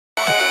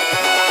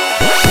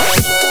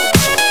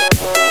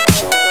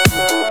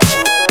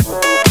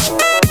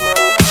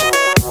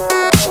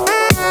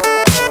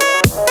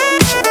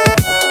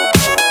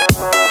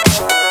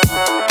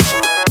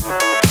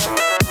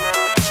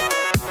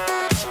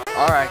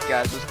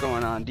Alright guys, what's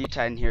going on?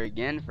 D-Titan here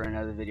again for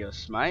another video of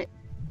Smite.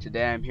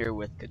 Today I'm here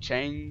with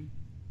Kecheng.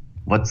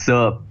 What's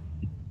up?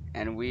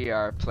 And we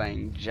are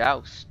playing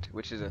Joust,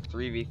 which is a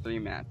 3v3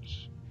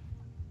 match.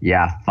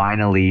 Yeah,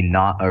 finally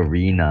not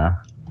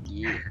arena.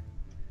 Yeah.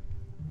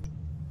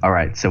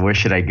 Alright, so where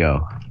should I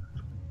go?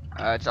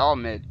 It's all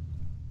mid.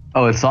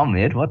 Oh, it's all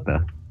mid? What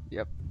the?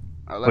 Yep.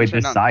 Wait,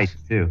 there's sides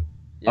too.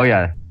 Yeah. Oh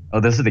yeah. Oh,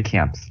 those are the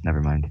camps.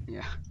 Never mind.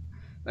 Yeah.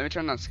 Let me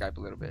turn on Skype a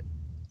little bit.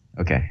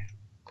 Okay.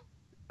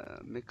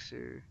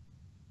 Mixer.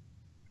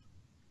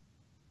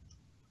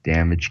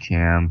 Damage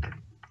camp.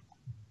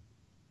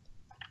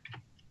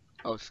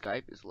 Oh,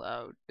 Skype is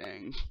loud.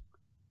 Dang.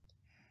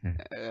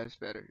 That's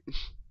better.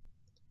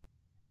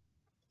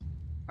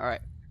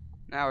 Alright.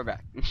 Now we're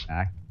back.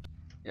 Back.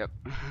 Yep.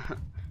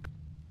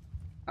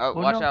 Oh,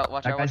 watch no. out,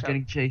 watch out, That guy's watch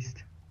getting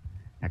chased.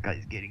 That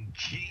guy's getting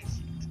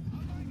chased.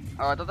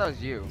 Oh, I thought that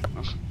was you.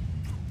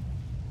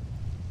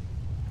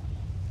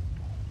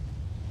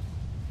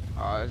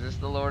 Oh, is this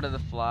the Lord of the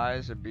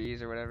Flies or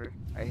Bees or whatever?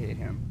 I hate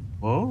him.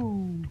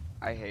 Whoa.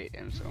 I hate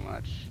him so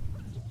much.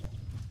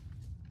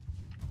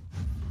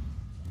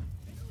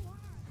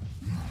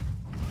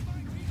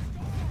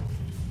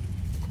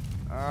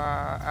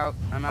 Out.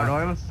 I'm out. Why do I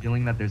have a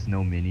feeling that there's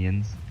no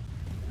minions?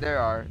 There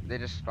are. They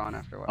just spawn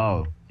after a while.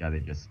 Oh, yeah,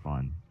 they just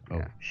spawned. Oh,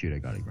 Yeah. shoot, I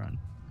gotta run.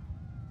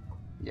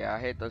 Yeah, I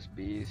hate those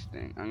bees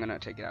thing. I'm gonna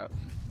take it out.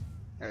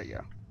 There we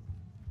go.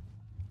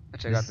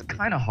 This is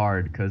kind of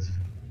hard because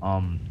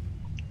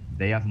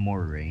they have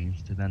more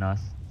range than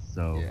us,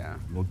 so yeah,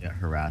 we'll get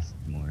harassed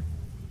more.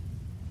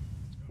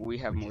 We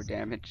have more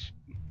damage.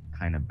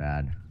 Kind of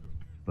bad,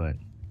 but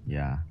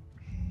yeah.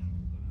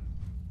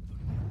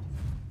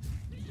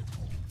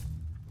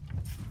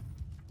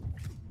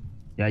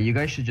 Yeah, you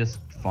guys should just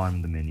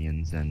farm the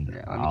minions and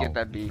yeah, let me get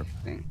that bee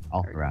thing.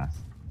 I'll harass.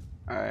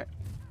 Alright.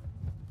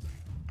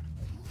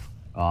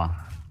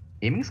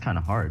 Aiming's kind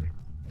of hard.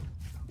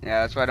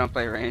 Yeah, that's why I don't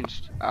play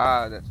ranged.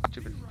 That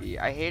stupid bee.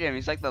 I hate him.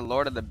 He's like the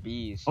Lord of the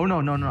Bees. Oh no,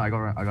 I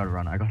gotta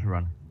run.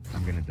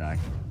 I'm gonna die.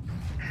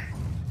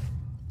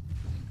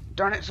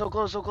 Darn it! So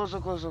close, so close,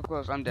 so close, so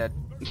close. I'm dead.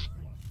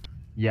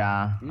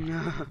 Yeah.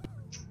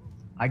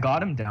 I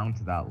got him down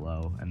to that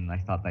low, and I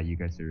thought that you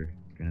guys are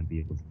gonna be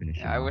able to finish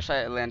him. I wish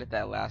I landed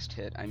that last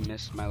hit. I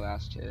missed my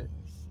last hit.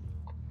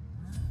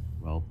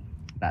 Well,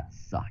 that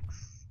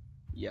sucks.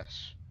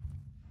 Yes.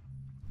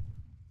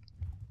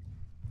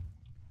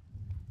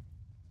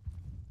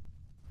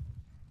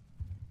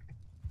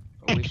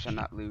 But we shall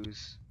not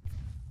lose.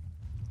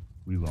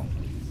 We won't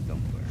lose,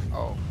 don't worry.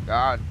 Oh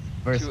god.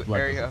 First Two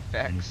area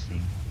effects.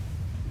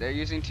 They're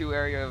using 2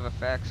 area of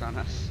effects on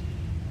us.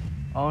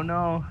 Oh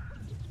no.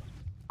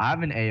 I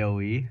have an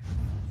AoE.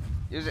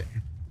 Use it.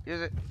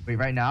 Use it. Wait,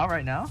 right now?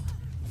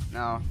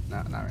 No,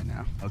 not right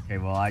now. Okay,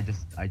 well I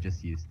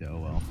just used it. Oh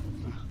well.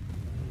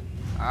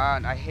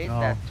 I hate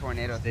that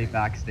tornado Stay thing.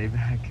 back.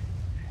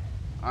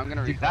 I'm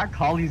gonna Dude, that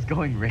collie's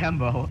going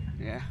Rambo.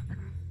 Yeah.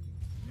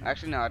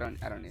 Actually, no, I don't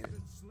need it.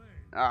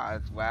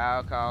 It's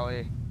wow,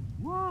 collie.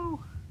 Whoa.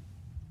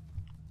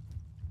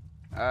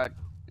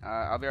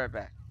 I'll be right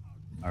back.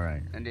 All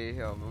right. Indy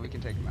Hill, but we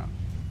can take him out.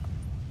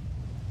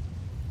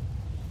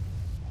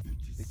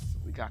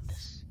 We got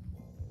this.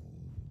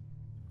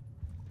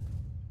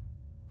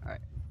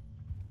 Alright.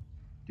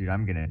 Dude,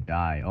 I'm gonna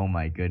die. Oh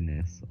my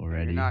goodness,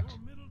 already. You're not.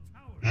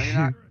 No, you're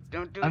not.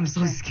 Don't do it. I'm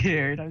so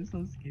scared.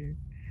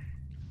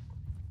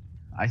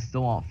 I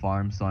still want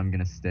farm, so I'm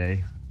gonna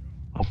stay.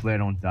 Hopefully I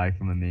don't die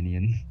from a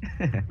minion.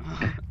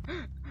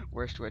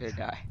 Worst way to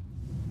die.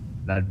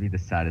 That'd be the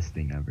saddest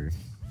thing ever.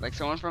 Like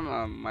someone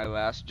from my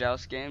last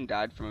Joust game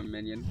died from a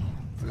minion.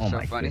 It was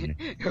so funny.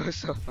 Goodness. It was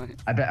so funny.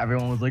 I bet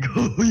everyone was like,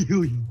 oh,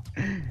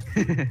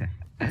 Yeah.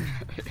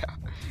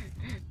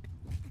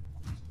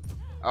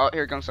 Oh,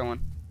 here comes someone.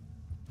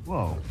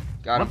 Whoa.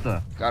 Got him. What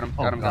the? Got him.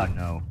 Oh Got him. god,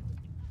 no.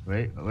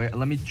 Wait,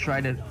 let me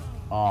try to...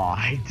 Oh,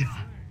 I died.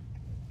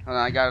 Hold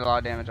on, I got a lot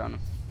of damage on him.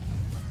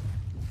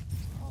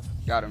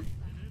 Got him.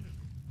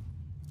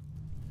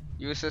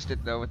 You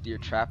assisted though with your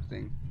trap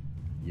thing.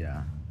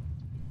 Yeah.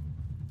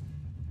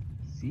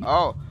 See?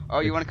 Oh,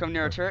 you want to come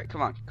near a turret?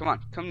 Come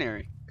near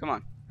me. Come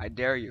on, I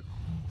dare you.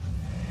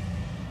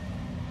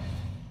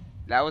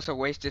 That was a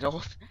wasted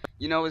ult.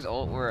 You know his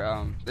ult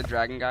where the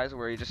dragon guys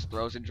where he just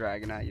throws a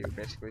dragon at you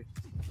basically.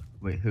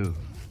 Wait, who?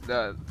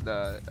 The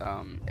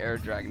air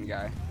dragon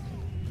guy.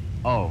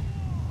 Oh.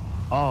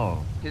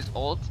 His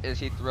ult is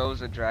he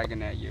throws a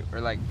dragon at you,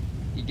 or like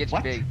he gets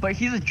big. But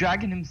he's a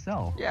dragon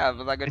himself. Yeah,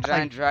 but like a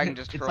giant dragon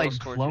just it's throws like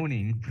towards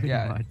cloning, you. pretty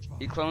Yeah, much.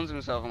 he clones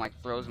himself and like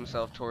throws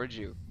himself towards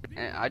you,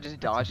 and I just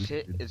dodged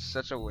it. It's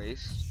such a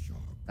waste.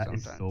 That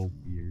is so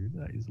weird.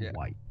 That is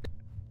white.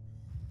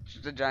 It's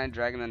just a giant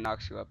dragon that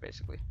knocks you up,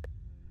 basically.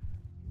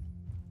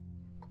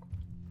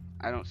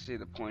 I don't see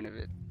the point of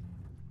it.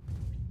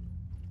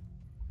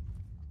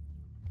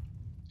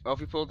 Well, if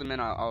you pulled them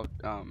in, I'll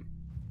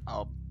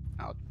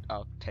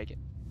take it.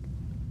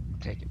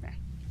 Take it, man.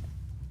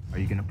 Are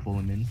you gonna pull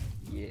him in?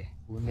 Yeah.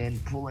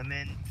 Pull him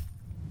in.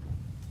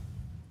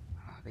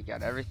 They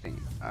got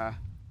everything.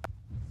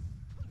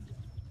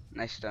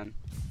 Nice stun.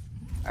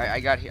 I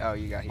got he. Oh,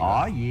 you got he.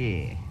 Aw,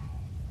 yeah.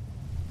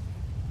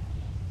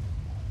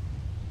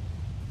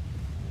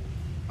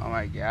 Oh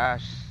my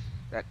gosh,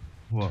 that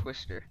What?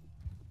 twister.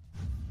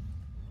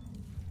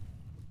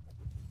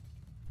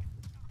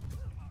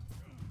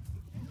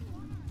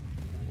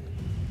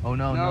 Oh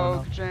no, no, No,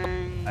 no.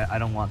 Kecheng. I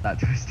don't want that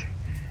twister.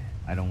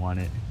 I don't want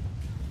it.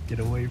 Get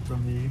away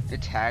from me.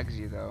 It tags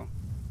you though.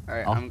 All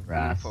right, I'll I'm gonna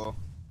harass. pull.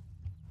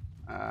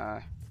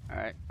 All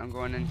right, I'm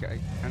going in.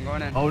 I'm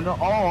going in. Oh no!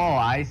 Oh,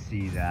 I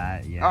see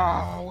that. Yeah.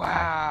 Oh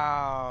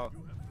wow!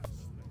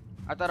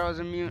 I thought I was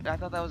immune. I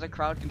thought that was a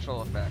crowd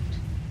control effect.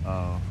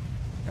 Oh.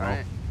 Well.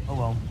 Alright. Oh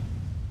well.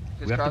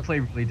 We have to play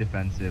really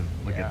defensive.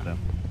 Look Yeah. at them.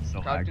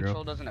 So Crowd aggro.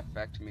 control doesn't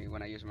affect me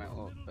when I use my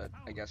ult, but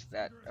I guess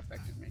that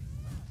affected me.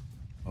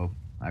 Oh,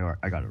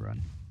 I gotta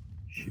run.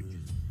 Shoot.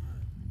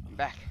 I'm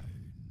back,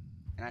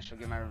 and I shall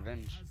get my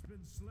revenge.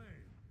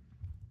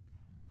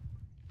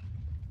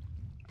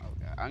 Oh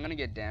god, I'm gonna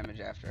get damage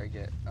after I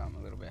get a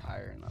little bit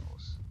higher in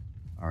levels.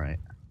 All right.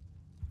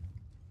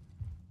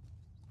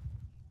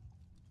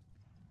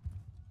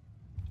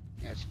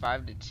 Yeah, it's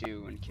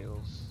 5-2 in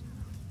kills.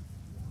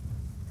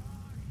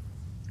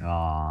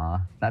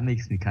 Aw, that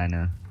makes me kind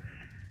of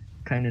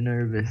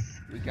nervous.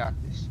 We got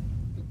this.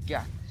 We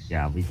got this.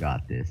 Yeah, we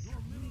got this.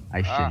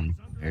 I shouldn't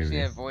be Actually,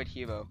 nervous. avoid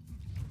Hebo.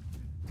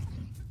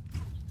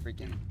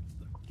 Freaking.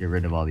 Get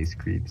rid of all these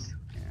creeps.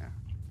 Yeah.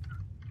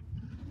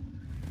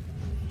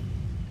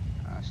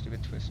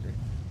 Stupid twister.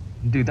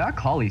 Dude, that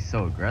collie's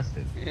so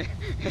aggressive.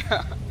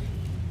 Yeah.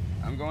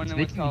 I'm going It's in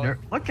with making me Collie.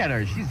 Look at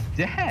her, she's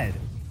dead.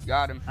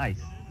 Got him.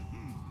 Nice.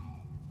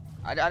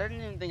 I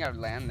didn't even think I'd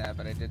land that,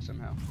 but I did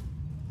somehow.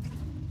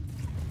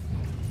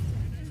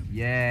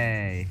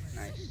 Yay.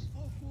 Nice.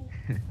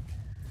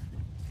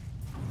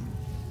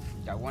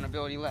 Got one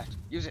ability left.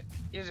 Use it.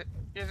 Use it.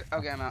 Use it.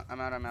 Okay, I'm out. I'm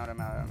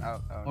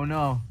out. Oh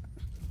no.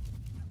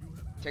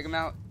 Take him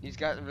out. He's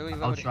got really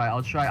loaded.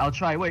 I'll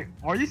try. Wait,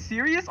 are you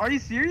serious? Are you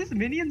serious?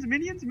 Minions?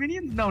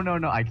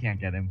 No. I can't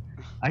get him.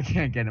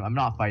 I'm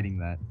not fighting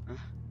that.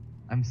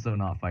 I'm so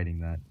not fighting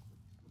that.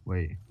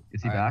 Wait,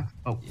 is he back?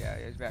 Oh. Yeah,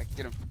 he's back.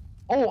 Get him.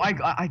 Oh,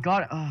 I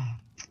got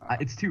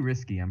it. It's too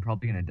risky. I'm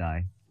probably gonna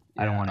die.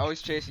 Yeah, I don't want to. Oh,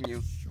 he's chasing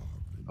you.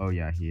 Oh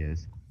yeah, he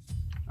is.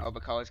 Oh,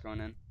 but Collie's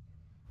going in.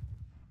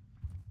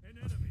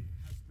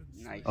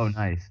 Nice. Oh,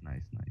 nice.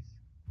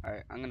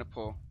 Alright, I'm gonna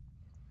pull.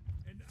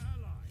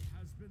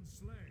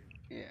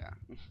 Yeah.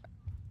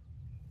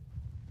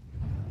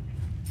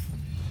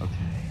 Okay,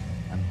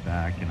 I'm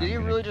back. And Did he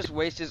really just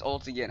waste his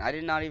ult again? I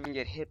did not even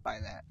get hit by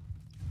that.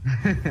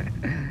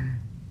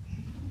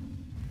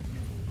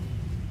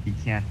 He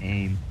can't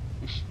aim.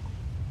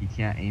 He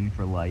can't aim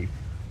for life.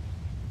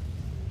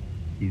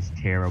 He's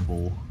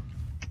terrible.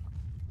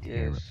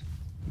 Yes.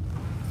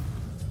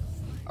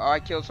 Oh,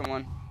 I killed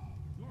someone.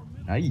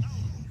 Nice.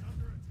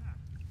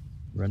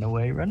 Run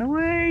away,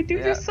 dude!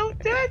 Yeah. You're so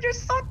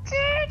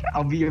dead.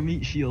 I'll be your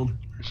meat shield.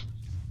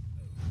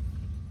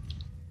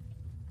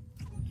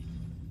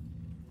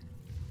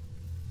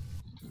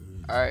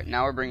 Alright,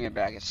 now we're bringing it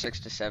back. It's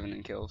 6-7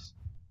 in kills.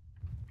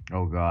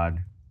 Oh god.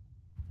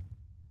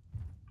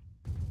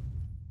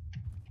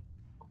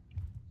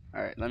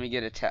 Alright, let me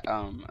get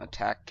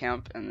attack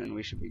camp, and then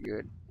we should be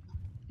good.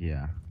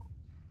 Yeah.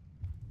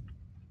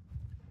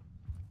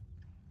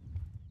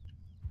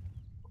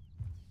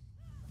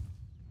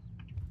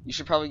 You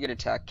should probably get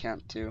attack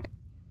camp too.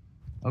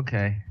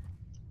 Okay.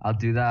 I'll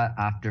do that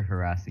after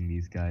harassing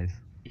these guys.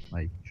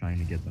 Like, trying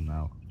to get them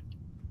out.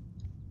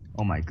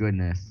 Oh my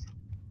goodness.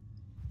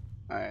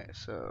 Alright,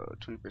 so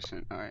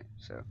 20%. Alright,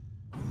 so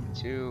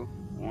 2,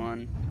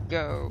 1,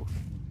 go.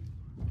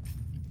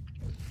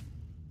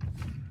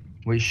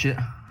 Wait, shit.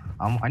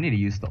 I need to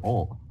use the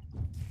ult.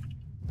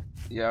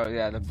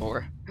 Yeah, the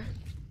boar.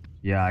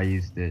 Yeah, I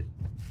used it.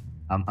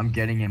 I'm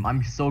getting him.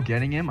 I'm so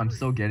getting him.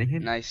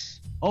 Nice.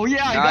 Oh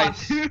yeah,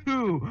 Nice. I got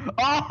two.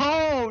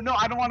 Oh no,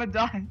 I don't want to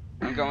die.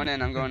 I'm going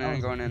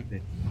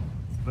in.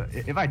 But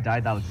if I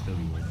died, that would still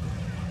be worth it.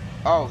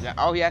 Oh, yeah.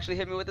 Oh, he actually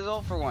hit me with his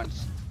ult for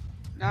once.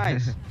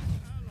 Nice.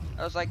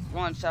 That was like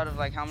once out of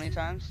like how many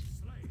times?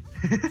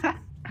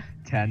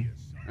 10.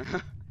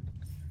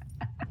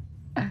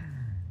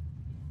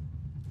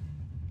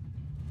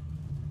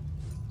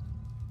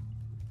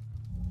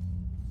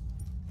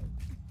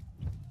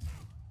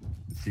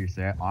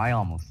 Seriously, I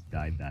almost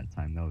died that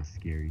time. That was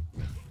scary.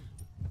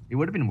 It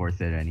would have been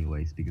worth it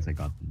anyways because I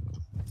got them both.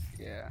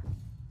 Yeah.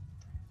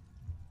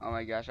 Oh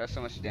my gosh, I have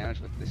so much damage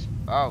with this.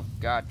 Oh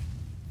god.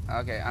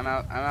 Okay, I'm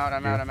out.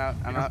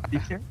 Be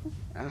careful.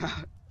 I'm out.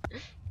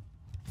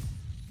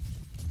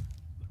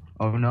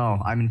 Oh no,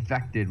 I'm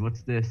infected.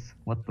 What's this?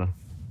 What the?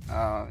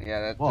 Oh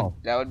yeah, Whoa.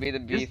 that would be the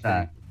B Is thing.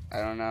 that? I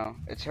don't know.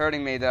 It's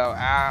hurting me though.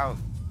 Ow.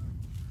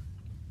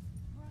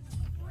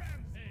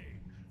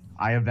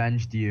 I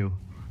avenged you.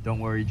 Don't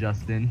worry,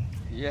 Justin.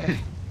 Yeah.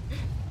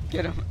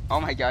 Get him.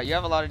 Oh my god, you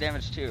have a lot of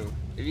damage too.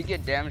 If you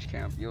get damage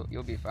camp,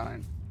 you'll be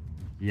fine.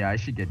 Yeah, I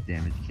should get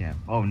damage camp.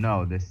 Oh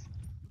no, this.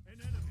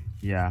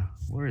 Yeah,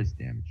 where is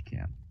damage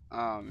camp?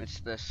 It's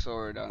the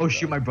sword. Oh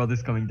shoot, my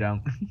brother's coming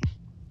down.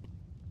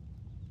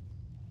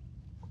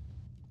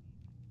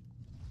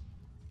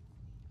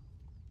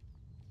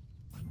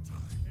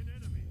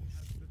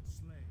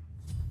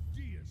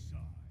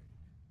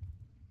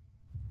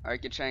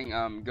 Alright,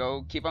 Kecheng,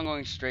 go, keep on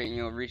going straight and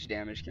you'll reach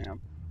damage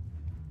camp.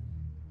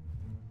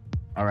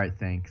 Alright,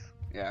 thanks.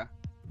 Yeah.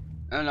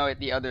 Oh no,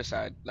 the other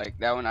side. Like,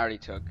 that one I already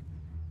took.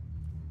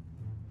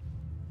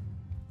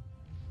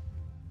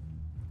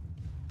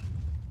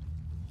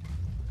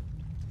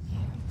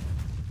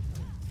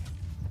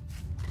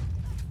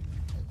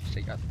 Just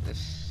take out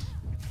this.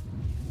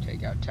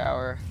 Take out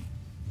tower.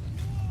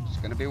 It's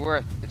gonna be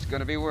worth. It's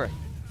gonna be worth.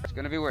 It's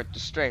gonna be worth.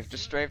 Just strafe,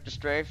 just strafe, just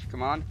strafe.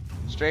 Come on.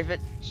 Strafe it,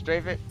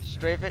 strafe it,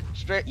 strafe it,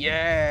 strafe.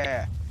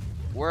 Yeah!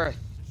 Worth.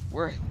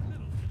 Worth.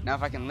 Now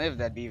if I can live,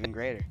 that'd be even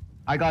greater.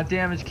 I got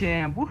damage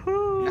cam.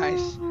 Woohoo!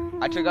 Nice.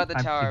 I took out the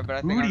I'm tower, big but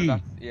I think I'm booty.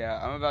 about. Yeah,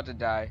 I'm about to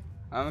die.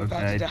 I'm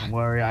about Okay, to don't die.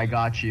 worry. I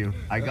got you.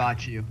 I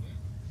got you.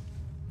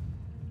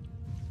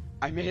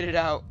 I made it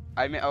out.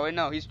 Oh wait,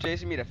 no, he's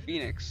chasing me to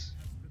Phoenix.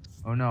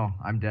 Oh no,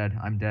 I'm dead.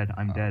 I'm dead.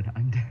 I'm Oh. dead.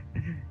 I'm dead.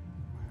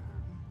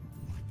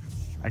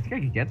 I think I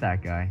could get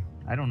that guy.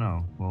 I don't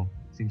know. Well,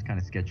 seems kind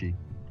of sketchy.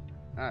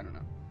 I don't know.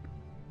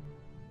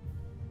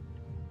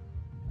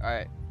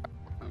 Alright,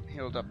 I'm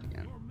healed up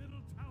again.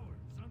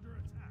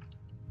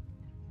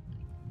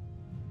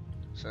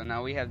 So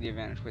now we have the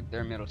advantage with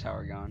their middle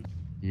tower gone.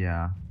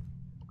 Yeah.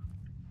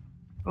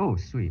 Oh,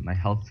 sweet. My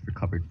health's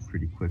recovered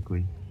pretty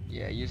quickly.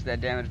 Yeah, use that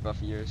damage buff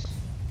of yours.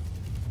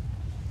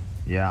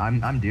 Yeah,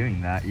 I'm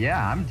doing that.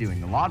 Yeah, I'm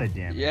doing a lot of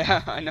damage.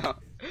 Yeah, I know.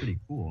 Pretty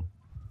cool.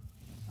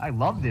 I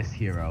love this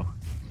hero.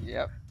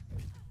 Yep.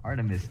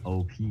 Artemis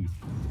OP.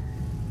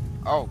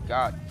 Oh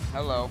god.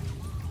 Hello.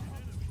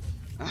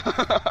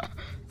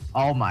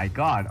 Oh my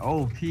god.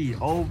 OP.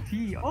 OP.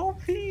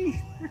 OP.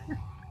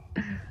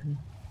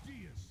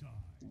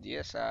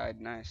 DSI,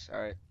 nice.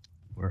 Alright.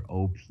 We're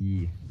OP.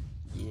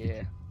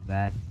 Yeah.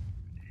 That.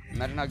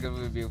 Imagine how good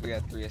we would be if we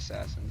had 3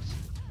 assassins.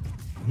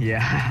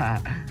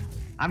 Yeah.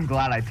 I'm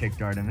glad I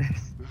picked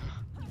Artemis.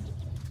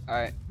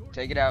 Alright,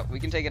 take it out. We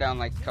can take it out in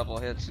like a couple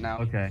of hits now.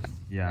 Okay.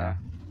 Yeah.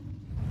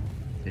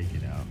 Take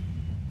it out.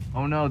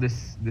 Oh no,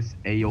 this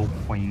AO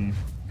queen.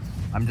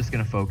 I'm just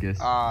gonna focus.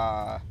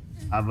 I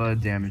have a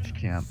damage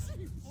camp.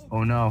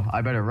 Oh no,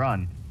 I better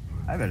run.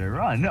 I better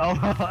run. No.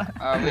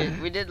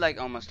 We did like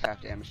almost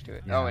half damage to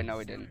it. Yeah. Oh wait, no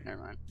we didn't.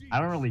 Never mind. I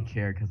don't really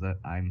care because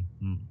I'm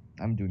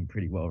doing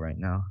pretty well right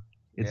now.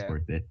 It's Yeah.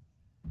 worth it.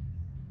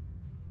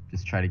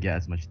 Just try to get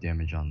as much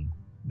damage on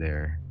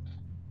their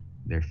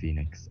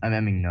Phoenix. I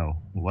mean, no.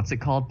 What's it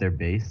called? Their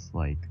base?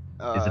 Like,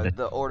 is it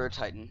The Order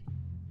Titan.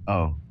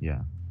 Oh, yeah.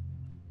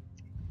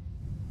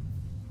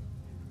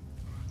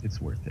 It's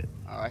worth it.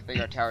 Oh, I think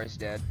our tower's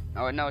dead.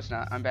 Oh no, it's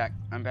not. I'm back.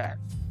 I'm back.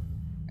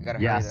 I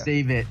gotta Yeah, hurry though.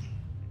 save it.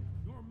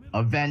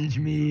 Avenge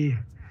me.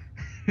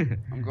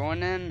 I'm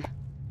going in.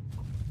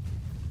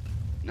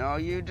 No,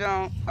 you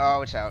don't.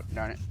 Oh, it's out.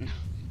 Darn it.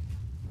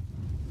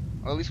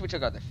 Well, at least we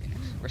took out the Phoenix.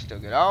 We're still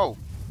good. Oh,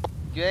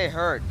 they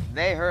hurt.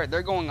 They hurt.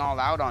 They're going all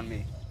out on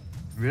me.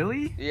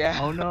 Really? Yeah.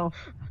 Oh no.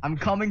 I'm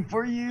coming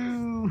for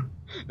you.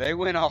 They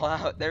went all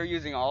out. They're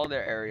using all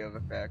their area of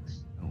effects.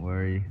 Don't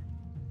worry.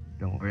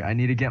 Don't worry. I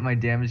need to get my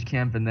damage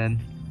camp and then,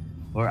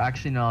 or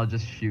actually no, I'll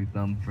just shoot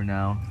them for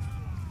now.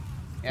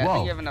 Yeah, I Whoa.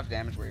 think you have enough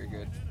damage where you're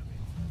good.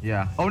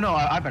 Yeah. Oh no,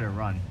 I better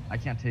run. I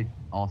can't take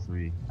all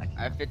 3. I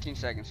have 15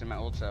 seconds and my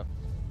ult's up.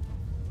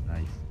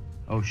 Nice.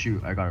 Oh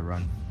shoot, I gotta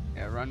run.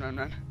 Yeah, run, run,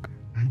 run.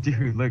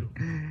 Dude, look.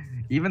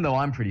 Even though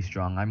I'm pretty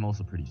strong, I'm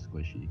also pretty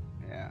squishy.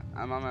 Yeah,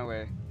 I'm on my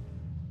way.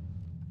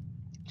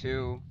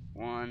 2,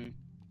 1,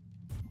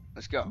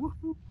 let's go.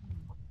 Woohoo.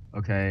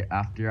 Okay,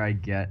 after I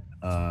get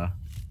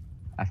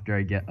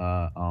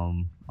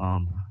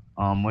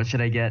what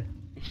should I get?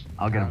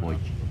 I'll get a I don't void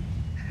know.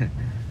 shield.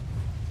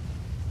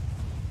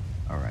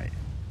 Alright.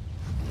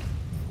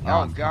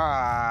 Oh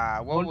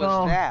god, what Oh, was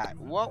no. that?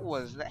 What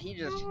was that? He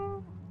just...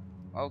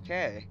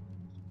 Okay.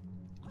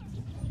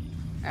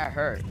 That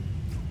hurt.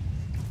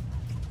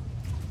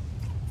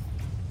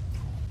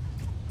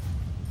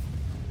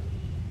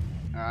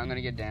 I'm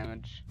gonna get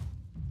damage.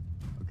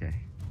 Okay.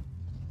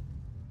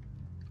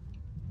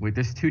 Wait,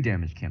 there's 2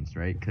 damage camps,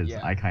 right? Because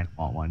Yeah. I kind of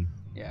want one.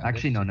 Yeah.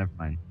 Actually, there's no, two. never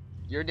mind.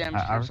 Your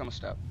damage I- is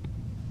almost up.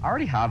 I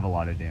already have a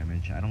lot of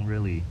damage. I don't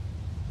really.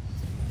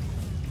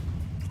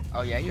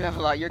 Oh yeah, you have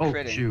a lot. You're Oh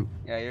critting. shoot!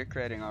 Yeah, you're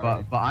critting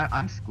already. But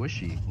I'm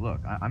squishy. Look,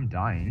 I'm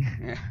dying.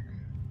 Yeah.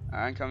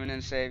 I'm coming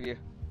in to save you.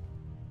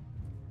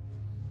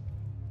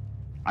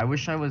 I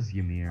wish I was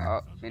Ymir.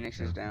 Oh, Phoenix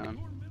is down.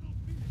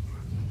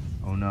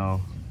 Oh no.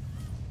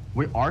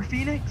 Wait, our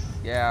Phoenix?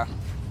 Yeah.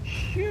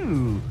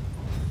 Shoot.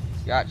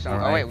 Got some. Oh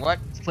Alright. wait, what?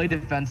 Let's play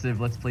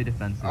defensive. Let's play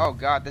defensive. Oh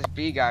god, this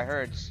B guy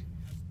hurts.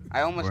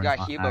 I almost We're got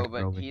not Hebo,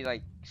 but aggro. he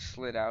like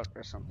slid out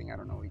or something. I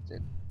don't know what he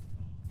did.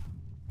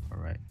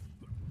 Alright.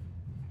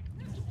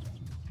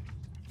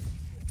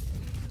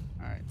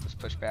 Alright, let's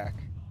push back.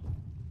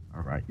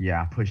 Alright.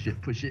 Yeah, push it.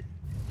 Push it.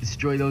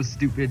 Destroy those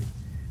stupid.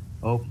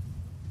 Oh.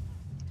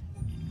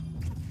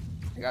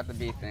 I got the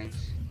B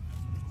things.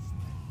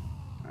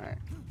 Alright.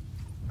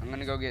 I'm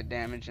gonna go get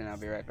damage and I'll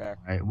be right back.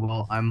 Alright,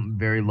 well, I'm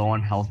very low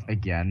on health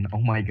again. Oh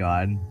my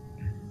god.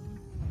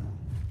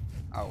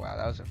 Oh wow,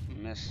 that was a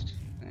missed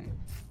thing.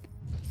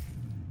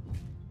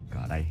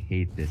 God, I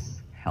hate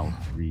this health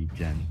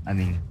regen. I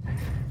mean,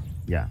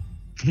 yeah.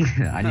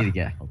 I need to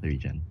get health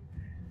regen.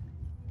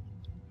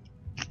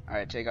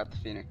 Alright, take out the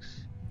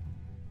Phoenix.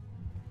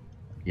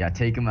 Yeah,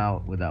 take him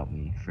out without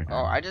me for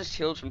now. Oh, I just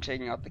healed from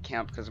taking out the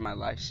camp because of my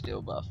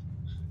lifesteal buff.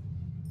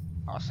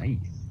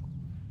 Awesome.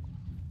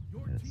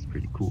 Nice. That's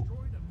pretty cool.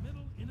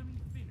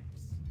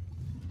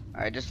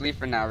 Alright, just leave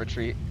for now,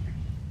 retreat.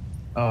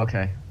 Oh,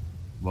 okay.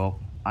 Well,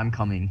 I'm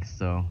coming,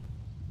 so...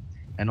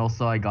 And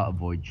also, I got a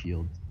void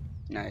shield.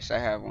 Nice, I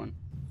have one.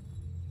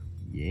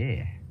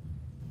 Yeah.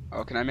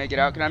 Oh, can I make it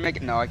out? Can I make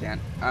it? No, I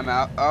can't. I'm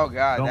out. Oh,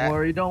 God.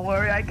 Don't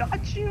worry, I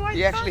got you,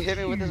 He actually hit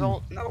me with his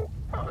ult. No.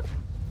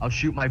 I'll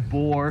shoot my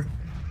boar.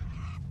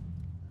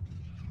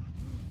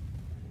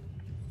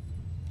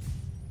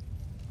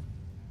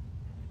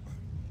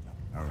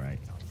 Alright.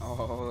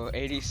 Oh,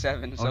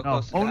 87, so oh, no.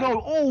 close to Oh that.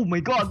 no, oh my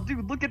god,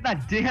 dude, look at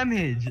that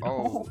damage.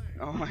 Oh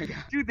my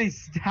god. Dude, they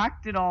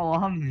stacked it all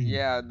on me.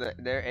 Yeah,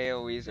 their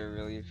AoEs are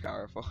really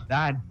powerful.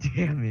 That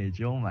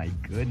damage, oh my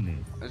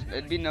goodness.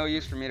 It'd be no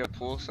use for me to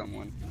pull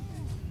someone.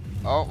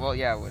 Oh, well,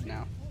 yeah, it would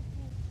now.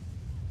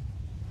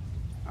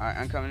 Alright,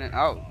 I'm coming in.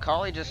 Oh,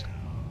 Kali just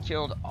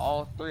killed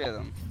all 3 of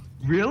them.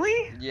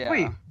 Really? Yeah.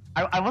 Wait,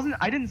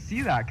 I didn't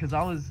see that because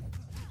I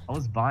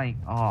was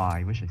buying. Oh,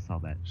 I wish I saw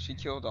that. She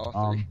killed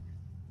all 3.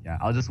 Yeah,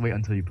 I'll just wait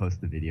until you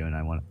post the video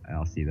and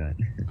I'll see that.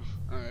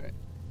 Alright.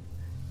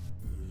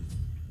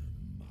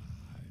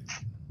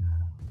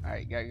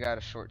 Alright, got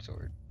a short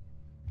sword.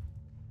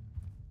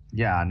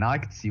 Yeah, now I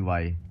can see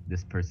why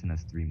this person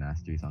has 3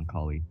 masteries on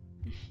Kali.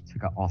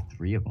 Took out all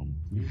 3 of them.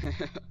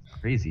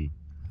 Crazy.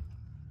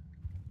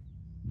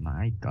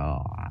 My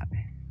god.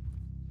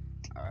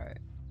 Alright.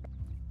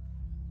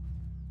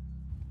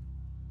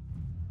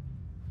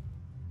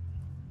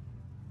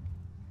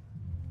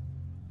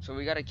 So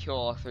we gotta kill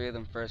all 3 of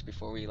them first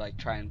before we like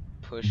try and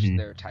push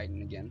their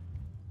Titan again.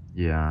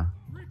 Yeah.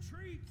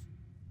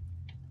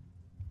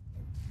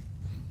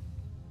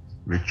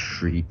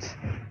 Retreat.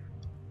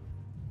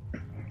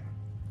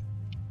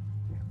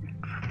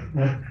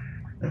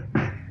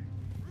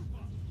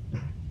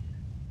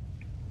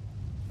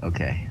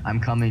 Okay, I'm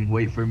coming.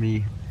 Wait for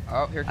me.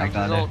 Oh, here comes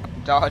his ult.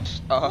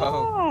 Dodge.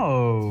 Oh.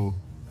 Whoa.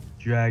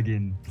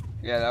 Dragon.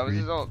 Yeah, that was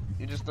his ult.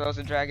 He just throws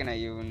a dragon at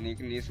you and you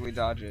can easily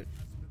dodge it.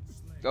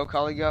 Go,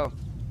 Kali, go.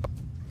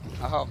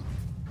 Oh.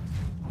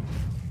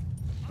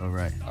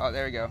 Alright. Oh,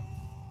 there we go.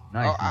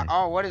 Nice, oh, nice.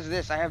 oh, what is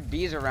this? I have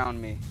bees around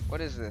me.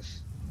 What is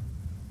this?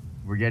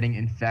 We're getting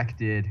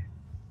infected.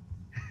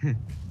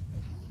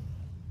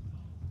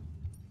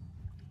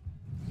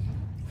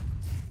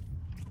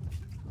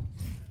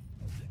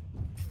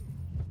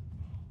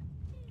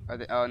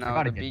 Oh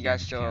no, the B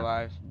guy's still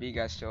alive. B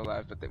guy's still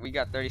alive, but we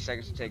got 30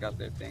 seconds to take out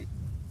their thing.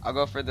 I'll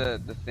go for the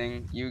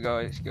thing. You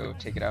guys go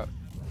take it out.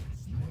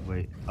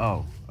 Wait.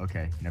 Oh,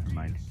 okay. Never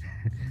mind.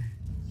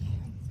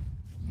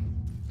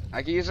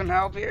 I can use some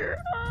help here.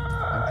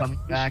 I'm coming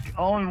back.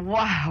 Oh, and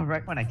wow!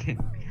 Right when I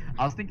came,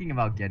 I was thinking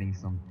about getting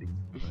something,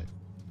 but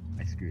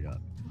I screwed up.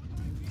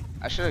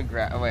 I should have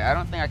grabbed. Oh wait, I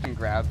don't think I can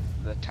grab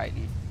the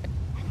Titan.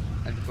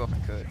 I'd be cool if I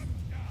could.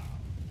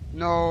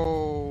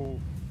 No,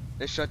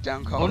 they shut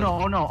down Kali. Oh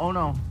no! Oh no! Oh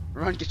no!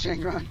 Run,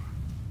 Kecheng, run!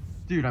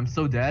 Dude, I'm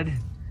so dead.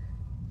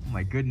 Oh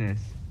my goodness.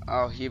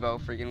 Oh, Hebo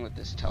freaking with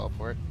this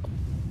teleport.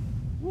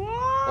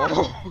 What?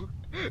 Oh,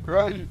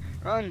 run,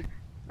 run,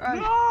 run!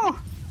 No!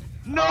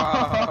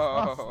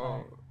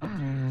 No!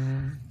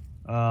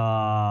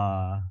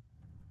 Oh.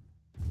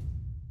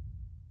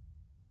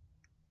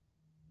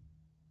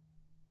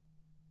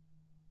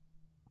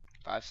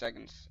 5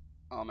 seconds.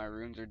 Oh, my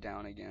runes are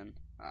down again.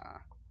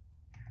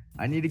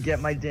 I need to get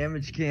my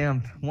damage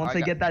camp. Once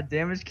I get that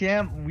damage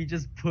camp, we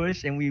just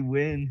push and we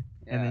win.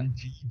 Yeah. And then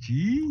GG.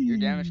 Your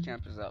damage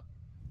camp is up.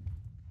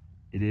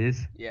 It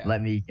is? Yeah.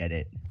 Let me get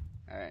it.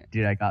 Alright.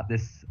 Dude, I got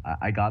this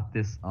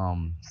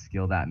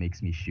skill that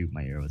makes me shoot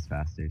my arrows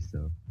faster,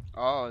 so.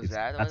 Oh, is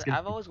that?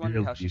 I've always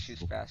wondered how she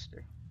shoots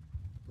faster.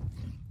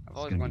 I've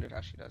always wondered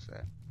how she does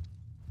that.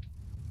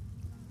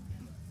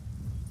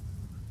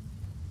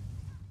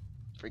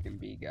 Freaking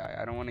B guy.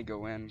 I don't want to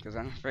go in because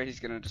I'm afraid he's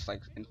gonna just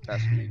like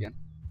infest me again.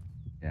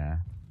 Yeah.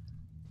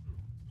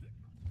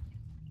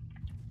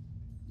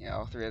 Yeah,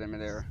 all 3 of them are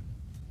there.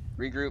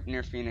 Regroup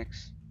near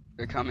Phoenix.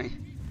 They're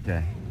coming.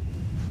 Okay.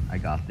 I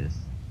got this.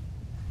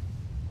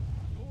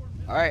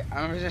 Alright,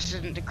 I'm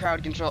resistant to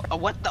crowd control. Oh,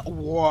 what the?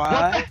 What?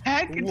 What the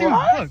heck? Dude,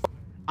 look.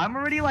 I'm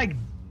already like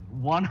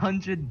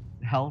 100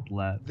 health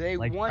left. They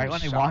like, one-shot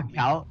right when I walk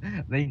out,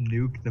 they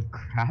nuke the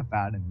crap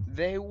out of me.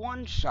 They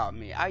one-shot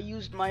me. I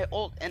used my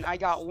ult and I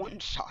got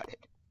one-shotted.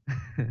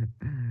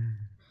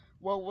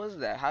 What was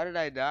that? How did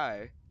I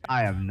die?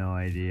 I have no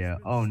idea.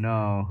 Oh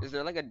no. Is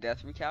there like a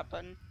death recap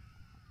button?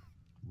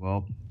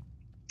 Well.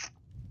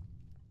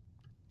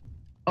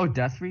 Oh,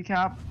 death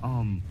recap?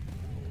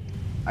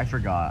 I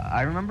forgot.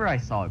 I remember I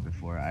saw it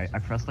before. I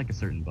pressed like a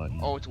certain button.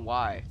 Oh, it's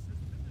Y.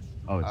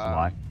 Oh, it's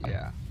Y?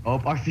 Yeah.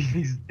 Oh, our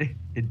Phoenix,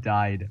 it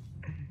died.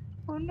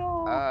 Oh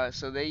no.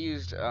 So they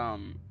used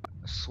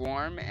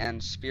Swarm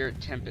and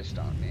Spirit Tempest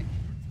on me.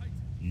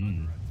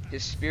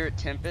 His Spirit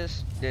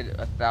Tempest did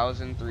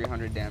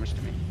 1,300 damage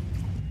to me.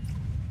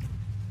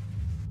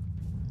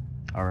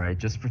 Alright,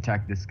 just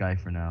protect this guy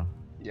for now.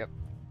 Yep.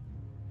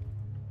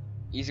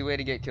 Easy way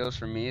to get kills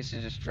for me is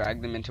to just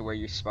drag them into where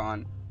you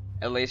spawn.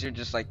 A laser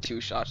just like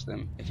 2-shots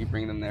them if you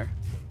bring them there.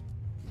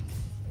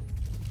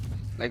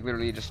 Like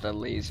literally just a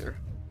laser.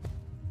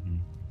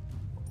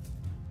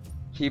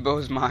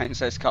 Hebo's mine,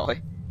 says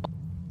Kali.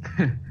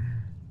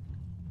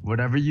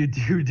 Whatever you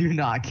do, do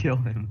not kill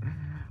him.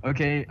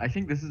 Okay, I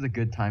think this is a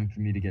good time for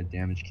me to get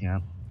damage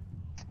camp.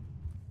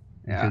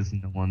 Yeah. Because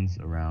no one's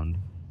around.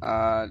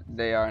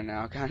 They are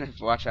now. Kind of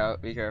watch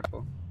out. Be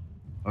careful.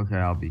 Okay,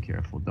 I'll be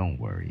careful. Don't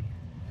worry.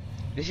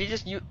 Did he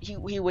just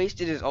he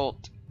wasted his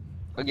ult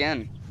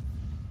again?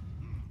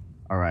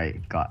 All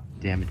right, got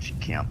damage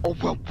camp. Oh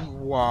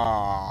wow!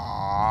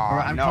 All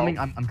right, I'm no. coming.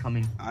 I'm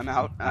coming. I'm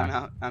out. I'm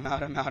out. I'm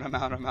out. I'm out. I'm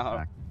out. I'm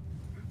out.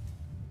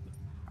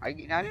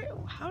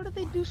 How did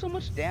they do so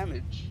much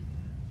damage?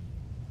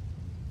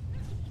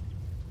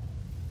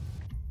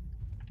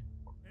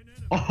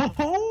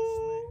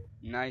 Oh!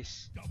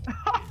 Nice.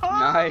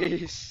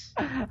 Nice.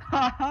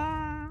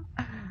 I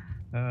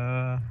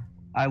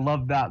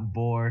love that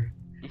boar.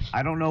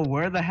 I don't know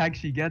where the heck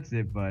she gets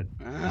it, but.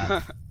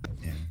 Yeah.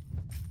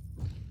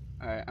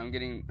 Alright, I'm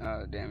getting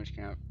damage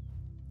camp.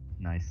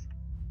 Nice.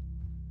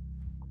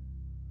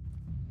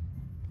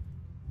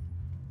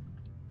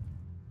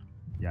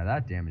 Yeah,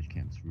 that damage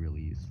camp's really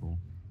useful.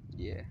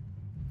 Yeah.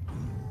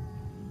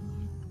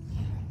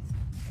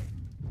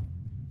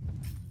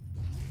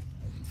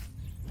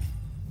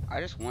 I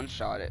just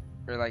one-shot it,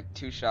 or like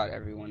two-shot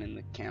everyone in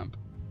the camp.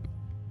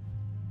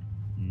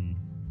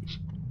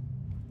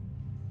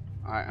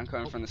 Alright, I'm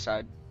coming from the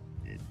side.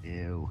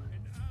 Ew.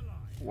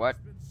 What?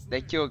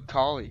 They killed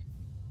Kali.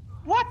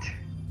 What?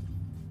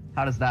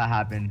 How does that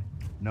happen?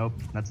 Nope,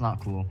 that's not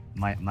cool.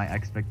 My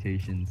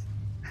expectations.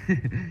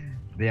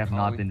 They have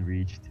not been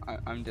reached.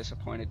 I'm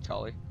disappointed,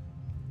 Kali.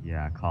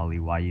 Yeah, Kali,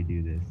 why you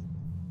do this?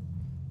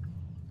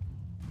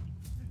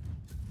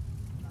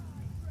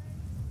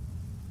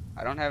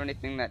 I don't have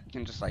anything that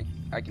can just like,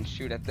 I can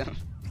shoot at them.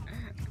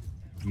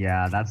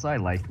 Yeah, that's why I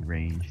like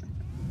ranged.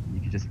 You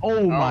can just,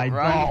 oh my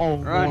god, oh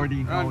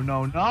lordy, no,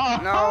 no, no.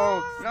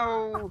 No,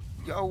 no.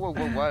 Yo, whoa,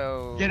 whoa,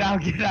 whoa. Get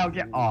out, get out,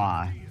 get,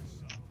 aw.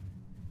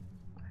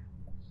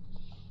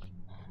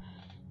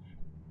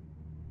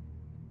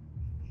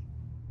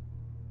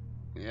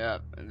 Yeah,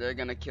 they're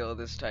gonna kill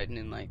this Titan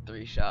in like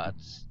 3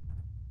 shots.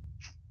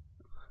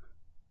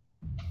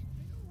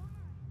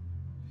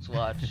 Let's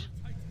watch.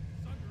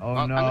 Oh no.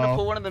 I'm gonna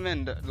pull one of them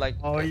in, like.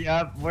 Oh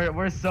yeah,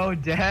 we're so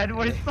dead.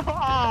 We're so.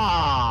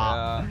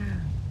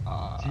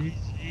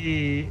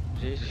 GG.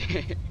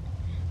 GG.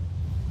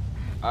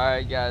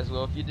 Alright guys,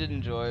 well if you did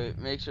enjoy,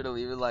 make sure to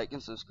leave a like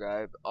and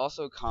subscribe.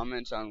 Also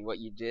comment on what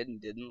you did and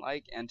didn't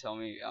like and tell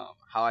me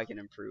how I can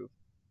improve.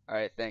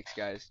 Alright, thanks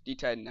guys.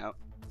 D-Titan out.